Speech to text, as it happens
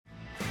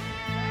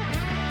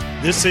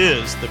This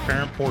is the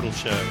Parent Portal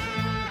Show.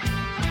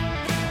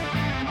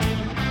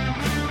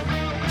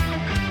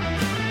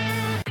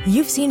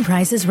 You've seen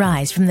prices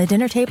rise from the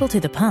dinner table to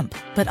the pump,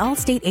 but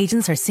Allstate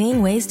agents are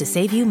seeing ways to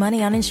save you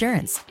money on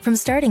insurance. From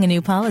starting a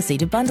new policy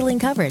to bundling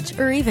coverage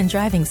or even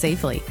driving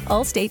safely,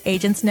 Allstate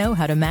agents know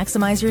how to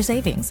maximize your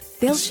savings.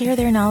 They'll share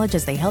their knowledge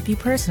as they help you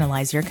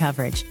personalize your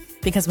coverage.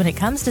 Because when it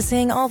comes to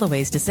seeing all the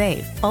ways to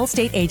save,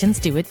 Allstate agents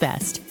do it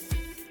best.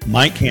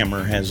 Mike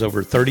Hammer has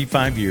over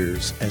 35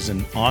 years as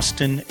an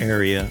Austin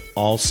area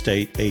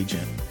Allstate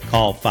agent.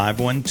 Call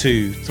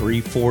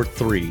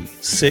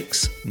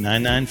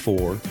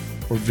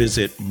 512-343-6994 or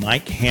visit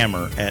Mike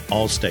Hammer at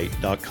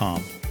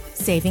allstate.com.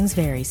 Savings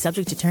vary,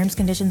 subject to terms,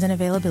 conditions, and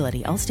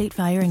availability. Allstate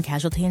Fire and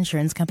Casualty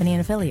Insurance Company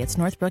and Affiliates,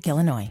 Northbrook,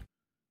 Illinois.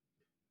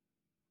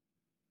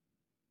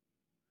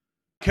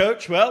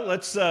 Coach, well,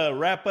 let's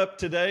wrap up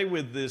today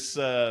with this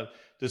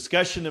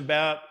discussion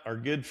about our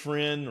good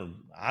friend, or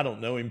I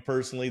don't know him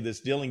personally,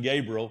 this Dylan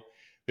Gabriel,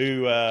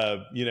 who,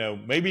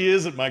 maybe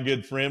isn't my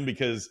good friend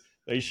because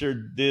they sure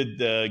did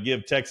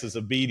give Texas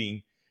a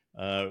beating.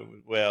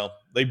 Well,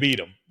 they beat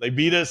them. They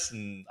beat us,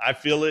 and I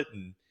feel it.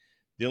 And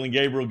Dylan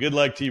Gabriel, good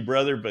luck to you,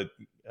 brother. But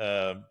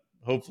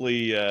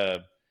hopefully,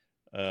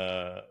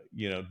 do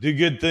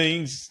good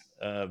things,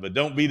 but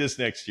don't beat us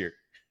next year.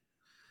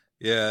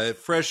 Yeah,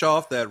 fresh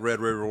off that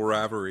Red River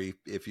rivalry,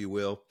 if you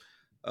will.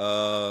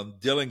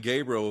 Dylan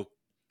Gabriel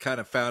kind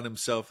of found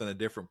himself in a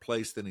different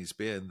place than he's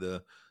been.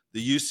 The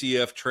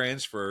UCF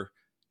transfer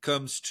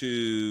comes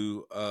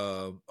to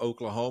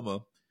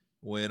Oklahoma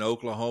when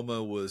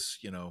Oklahoma was,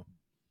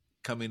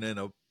 coming in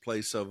a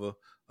place of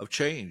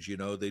change.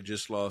 They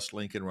just lost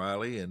Lincoln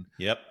Riley, and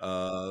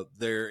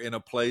they're in a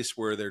place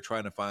where they're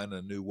trying to find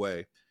a new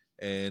way.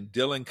 And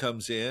Dylan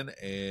comes in,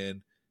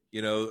 and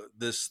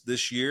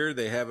this year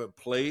they haven't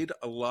played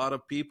a lot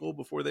of people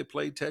before they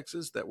played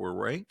Texas that were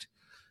ranked.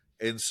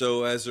 And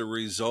so as a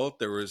result,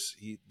 there was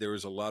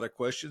a lot of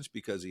questions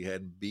because he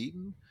hadn't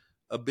beaten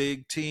a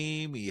big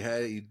team.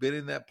 He'd been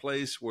in that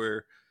place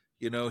where,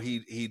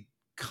 he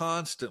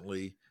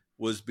constantly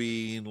was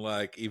being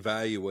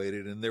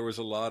evaluated. And there was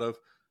a lot of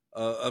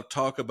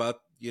talk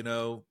about,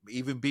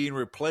 even being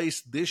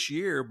replaced this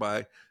year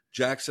by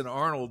Jackson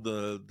Arnold,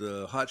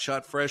 the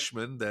hotshot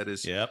freshman that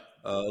is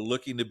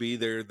looking to be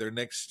their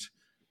next,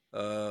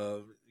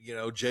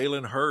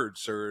 Jalen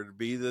Hurts, or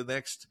be the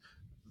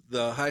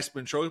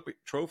Heisman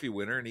Trophy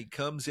winner. And he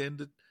comes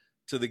into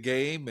the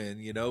game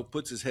and,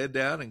 puts his head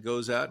down and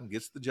goes out and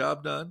gets the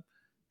job done.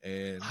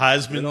 And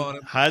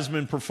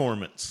Heisman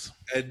performance.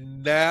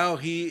 And now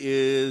he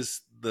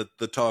is the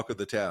talk of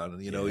the town.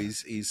 And,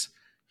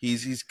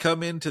 he's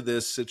come into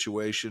this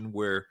situation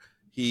where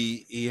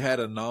he had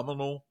a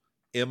nominal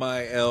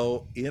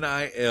NIL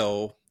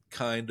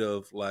kind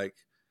of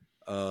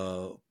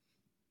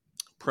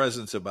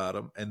presence about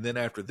him. And then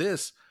after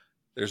this,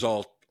 there's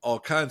all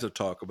kinds of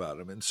talk about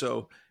him. And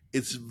so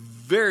it's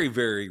very,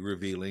 very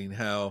revealing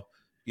how,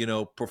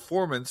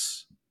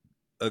 performance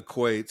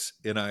equates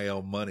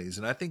NIL monies.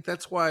 And I think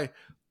that's why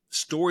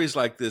stories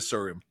like this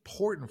are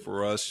important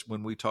for us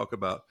when we talk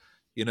about,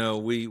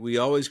 we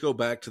always go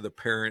back to the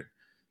parent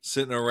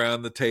sitting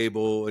around the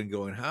table and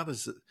going, how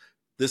does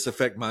this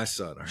affect my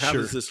son? Or how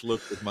does this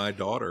look with my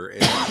daughter?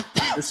 And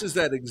this is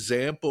that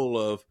example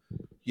of,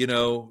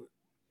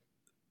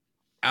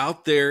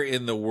 out there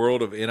in the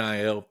world of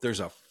NIL,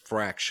 there's a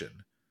fraction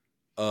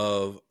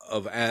of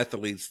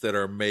athletes that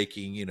are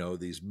making,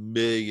 these $1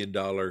 million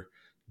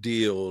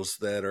deals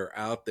that are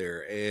out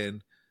there.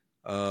 And,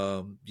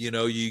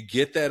 you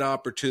get that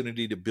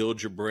opportunity to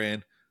build your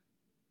brand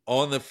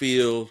on the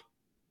field,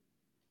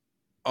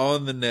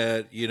 on the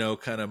net,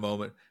 kind of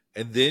moment.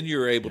 And then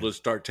you're able to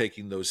start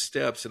taking those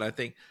steps. And I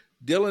think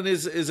Dylan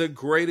is a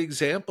great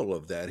example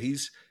of that.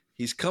 He's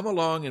come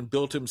along and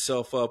built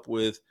himself up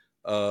with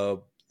the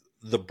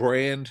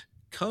brand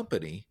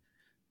company,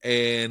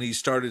 and he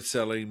started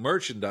selling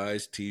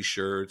merchandise,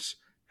 T-shirts,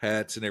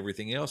 hats, and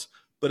everything else.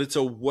 But it's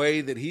a way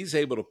that he's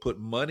able to put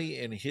money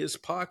in his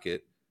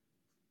pocket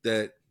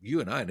that you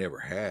and I never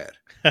had.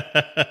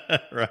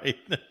 Right.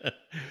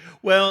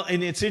 Well,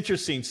 and it's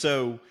interesting.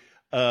 So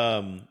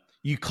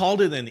you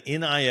called it an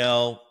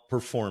NIL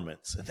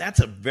performance.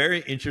 That's a very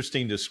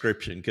interesting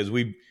description because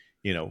we,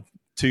 2-3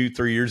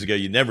 years ago,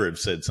 you never have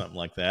said something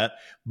like that.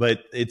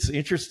 But it's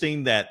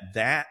interesting that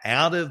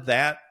out of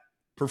that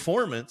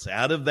performance,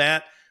 out of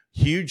that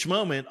huge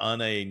moment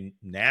on a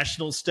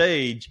national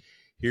stage,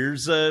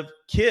 here's a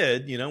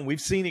kid,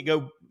 we've seen it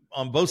go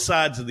on both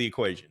sides of the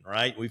equation,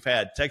 right? We've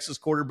had Texas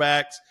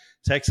quarterbacks,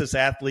 Texas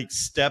athletes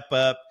step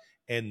up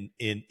and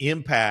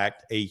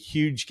impact a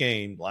huge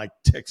game like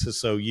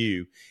Texas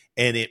OU,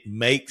 and it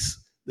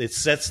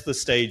sets the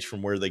stage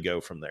from where they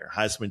go from there.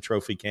 Heisman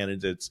Trophy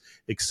candidates,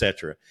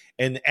 etc.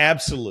 And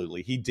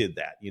absolutely, he did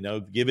that.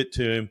 Give it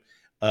to him.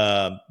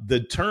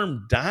 The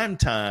term dime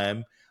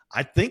time,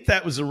 I think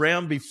that was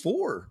around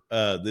before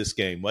this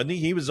game, wasn't he?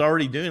 He was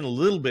already doing a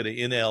little bit of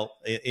NIL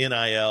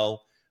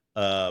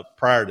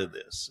prior to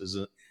this,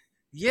 isn't it?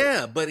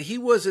 Yeah, but he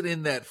wasn't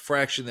in that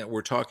fraction that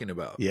we're talking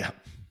about. Yeah.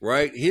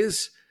 Right?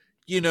 His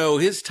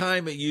his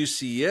time at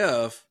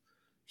UCF,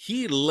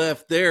 he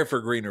left there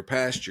for greener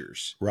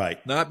pastures.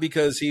 Right. Not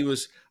because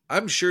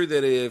I'm sure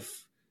that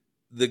if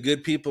the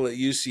good people at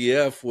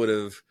UCF would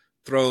have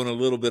thrown a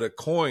little bit of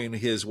coin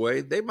his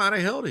way, they might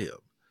have held him,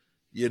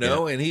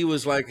 and he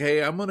was like,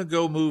 hey, I'm going to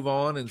go move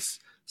on and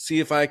see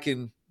if I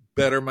can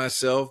better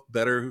myself,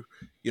 better,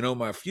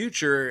 my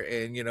future.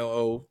 And,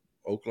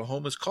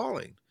 Oklahoma's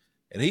calling.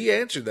 And he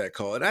answered that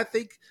call. And I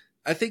think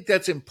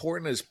that's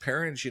important as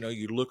parents.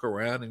 You look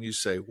around and you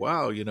say,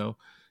 wow,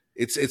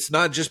 it's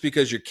not just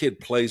because your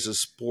kid plays a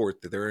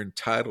sport that they're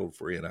entitled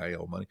for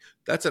NIL money.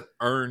 That's an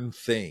earned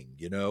thing,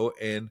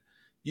 and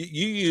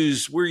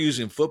we're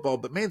using football,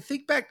 but man,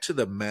 think back to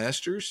the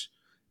Masters.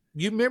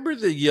 You remember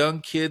the young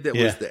kid that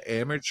was the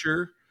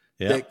amateur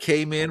that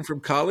came in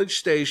from College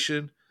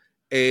Station,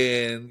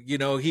 and,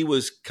 he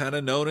was kind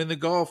of known in the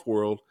golf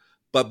world,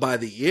 but by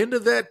the end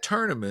of that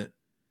tournament,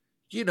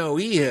 he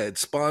had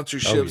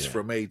sponsorships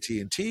from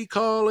AT&T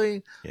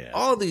calling. Yeah.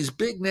 All these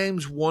big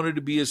names wanted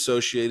to be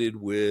associated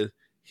with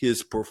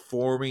his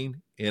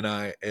performing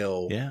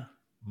NIL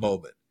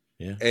moment.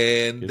 Yeah.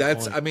 And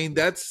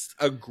that's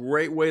a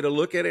great way to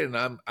look at it.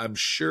 And I'm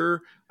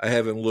sure I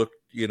haven't looked,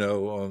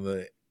 on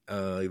the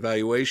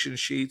evaluation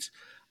sheets.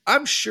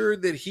 I'm sure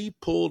that he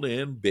pulled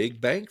in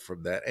big bank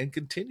from that and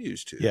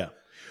continues to. Yeah.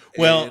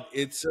 Well, and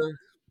it's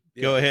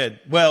go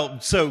ahead.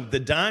 Well, so the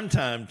dime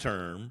time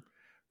term,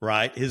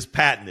 right, is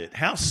patented.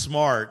 How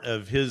smart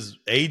of his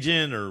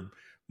agent or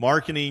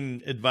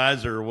marketing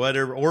advisor or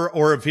whatever,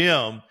 or of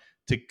him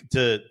to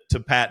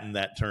patent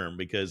that term,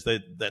 because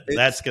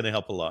that's going to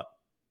help a lot.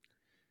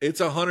 It's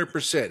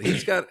 100%.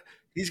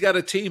 He's got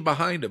a team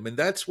behind him, and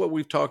that's what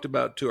we've talked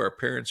about to our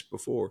parents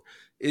before.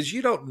 Is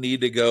you don't need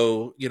to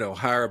go,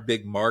 hire a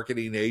big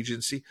marketing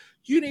agency.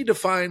 You need to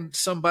find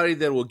somebody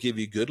that will give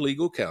you good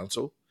legal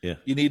counsel. Yeah.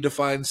 You need to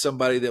find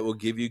somebody that will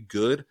give you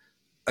good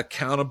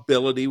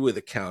accountability with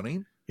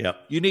accounting. Yeah.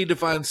 You need to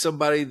find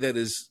somebody that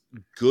is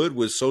good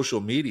with social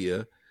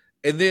media.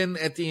 And then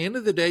at the end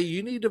of the day,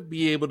 you need to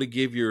be able to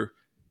give your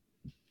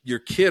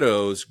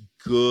kiddos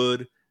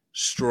good,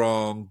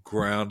 strong,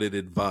 grounded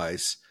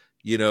advice,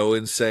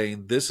 in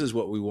saying, this is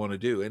what we want to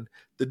do. And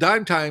the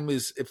dime time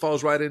it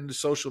falls right into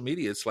social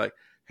media. It's like,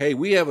 hey,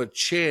 we have a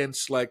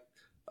chance, like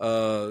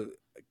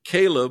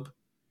Caleb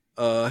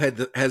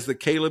has the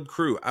Caleb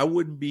crew. I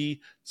wouldn't be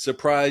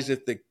surprised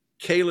if the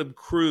Caleb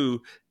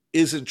crew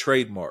isn't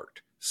trademarked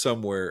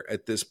somewhere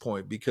at this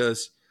point,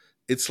 because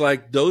it's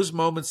like those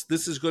moments,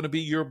 this is going to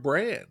be your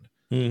brand.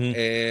 Mm-hmm.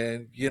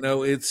 And,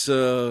 it's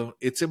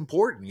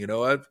important,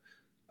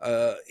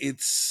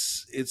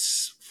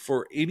 it's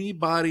for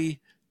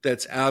anybody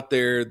that's out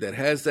there that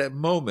has that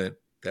moment,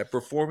 that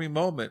performing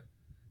moment,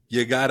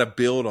 you got to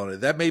build on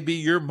it. That may be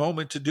your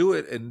moment to do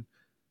it. And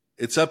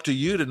it's up to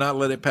you to not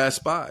let it pass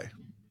by.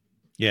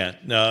 Yeah,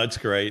 no, it's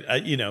great.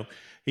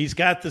 He's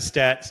got the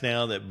stats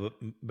now that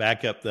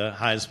back up the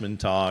Heisman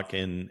talk,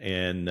 and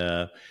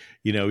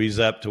he's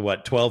up to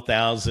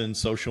 12,000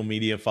 social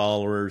media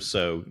followers.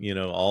 So,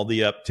 all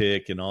the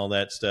uptick and all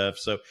that stuff.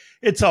 So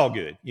it's all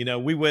good.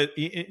 We would,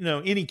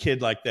 any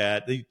kid like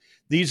that,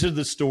 these are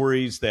the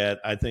stories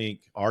that I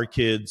think our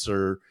kids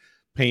are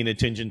paying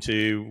attention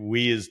to.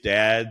 We as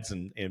dads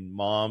and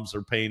moms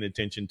are paying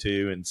attention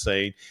to, and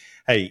saying,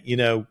 hey,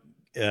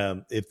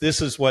 if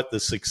this is what the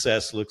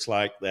success looks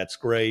like, that's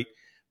great.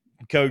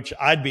 Coach,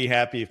 I'd be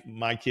happy if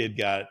my kid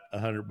got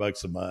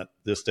 $100 a month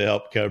just to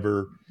help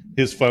cover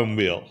his phone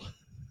bill.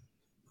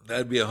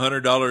 That'd be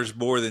 $100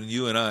 more than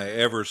you and I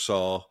ever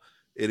saw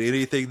in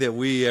anything that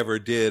we ever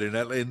did. And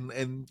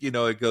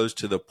it goes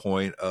to the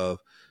point of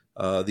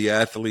the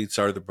athletes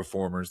are the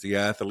performers. The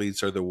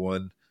athletes are the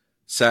one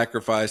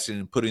sacrificing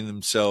and putting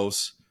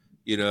themselves,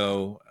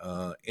 in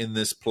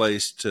this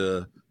place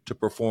to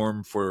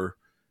perform for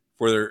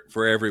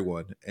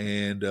everyone,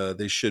 and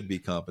they should be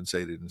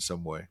compensated in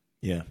some way.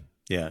 Yeah.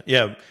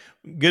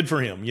 Good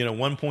for him.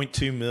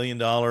 $1.2 million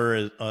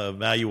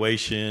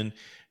valuation.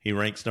 He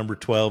ranks number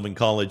 12 in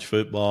college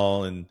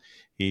football, and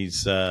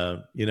he's,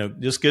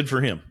 just good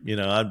for him.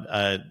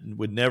 I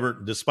would never,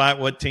 despite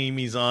what team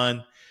he's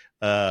on,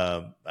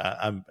 I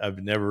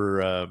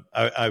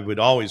would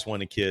always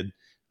want a kid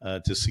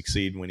to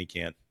succeed when he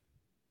can.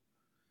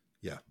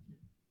 Yeah.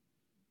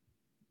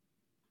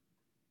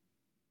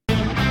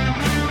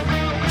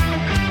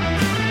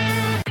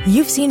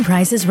 You've seen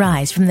prices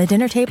rise from the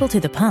dinner table to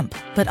the pump,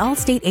 but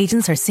Allstate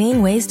agents are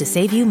seeing ways to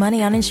save you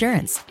money on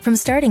insurance. From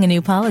starting a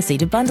new policy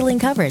to bundling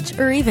coverage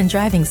or even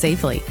driving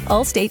safely,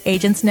 Allstate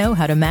agents know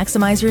how to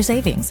maximize your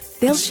savings.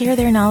 They'll share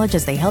their knowledge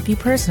as they help you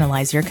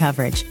personalize your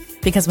coverage.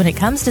 Because when it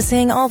comes to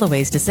seeing all the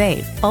ways to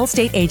save,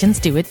 Allstate agents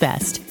do it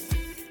best.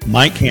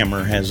 Mike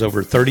Hammer has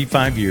over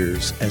 35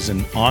 years as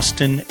an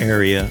Austin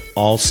area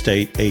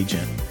Allstate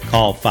agent.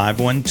 Call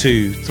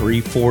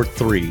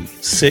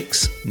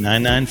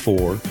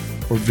 512-343-6994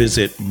 or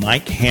visit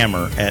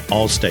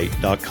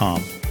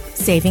MikeHammer@allstate.com.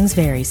 Savings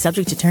vary,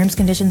 subject to terms,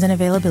 conditions, and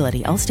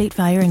availability. Allstate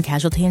Fire and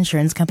Casualty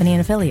Insurance Company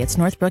and Affiliates,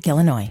 Northbrook,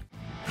 Illinois.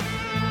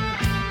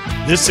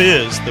 This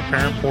is the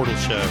Parent Portal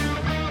Show.